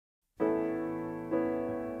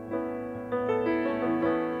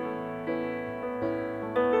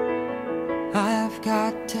I've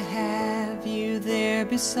got to have you there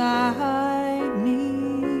beside me,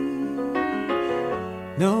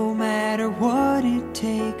 no matter what it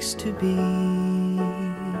takes to be.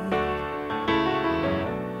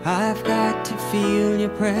 I've got to feel your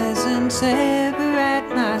presence ever at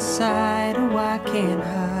my side. Oh, I can't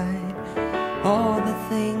hide all the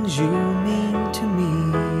things you mean to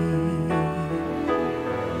me.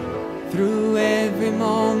 Through every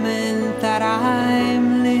moment that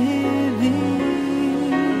I'm living,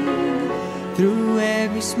 through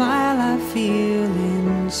every smile I feel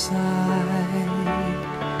inside,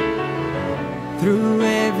 through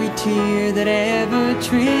every tear that ever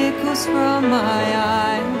trickles from my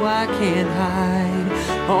eye. Oh, I can't hide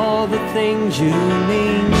all the things you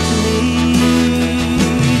mean to me.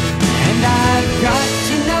 And I've got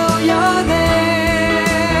to know you're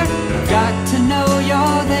there, I've got to know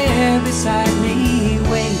you're there beside me,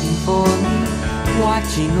 waiting for me,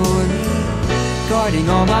 watching o'er me, guarding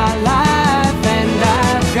all my life. And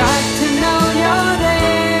I've got to know you're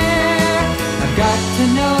there, I've got to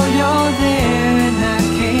know you're there, and I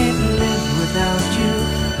can't live without you,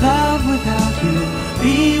 love without you,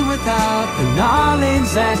 be without the knowledge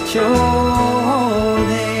that you're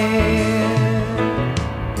there.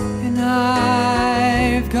 And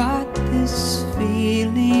I've got this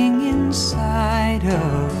feeling inside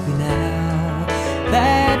of me now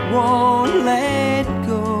that won't let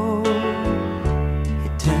go.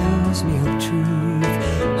 It tells me of truth,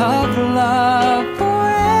 of love, for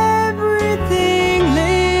everything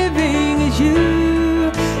living is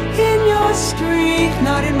you. In your strength,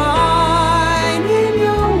 not in mine, in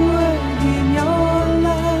your word, in your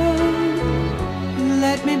love.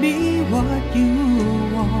 Let me be what you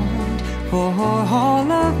want for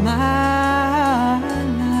all of my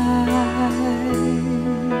life.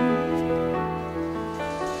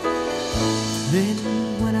 Then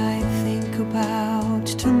when I think about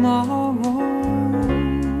tomorrow,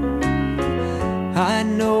 I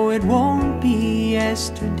know it won't be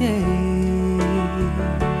yesterday.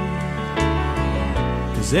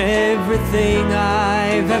 'Cause everything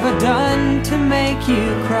I've ever done to make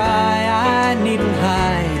you cry, I needn't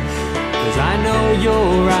hide, 'cause I know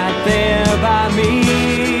you're right there by me.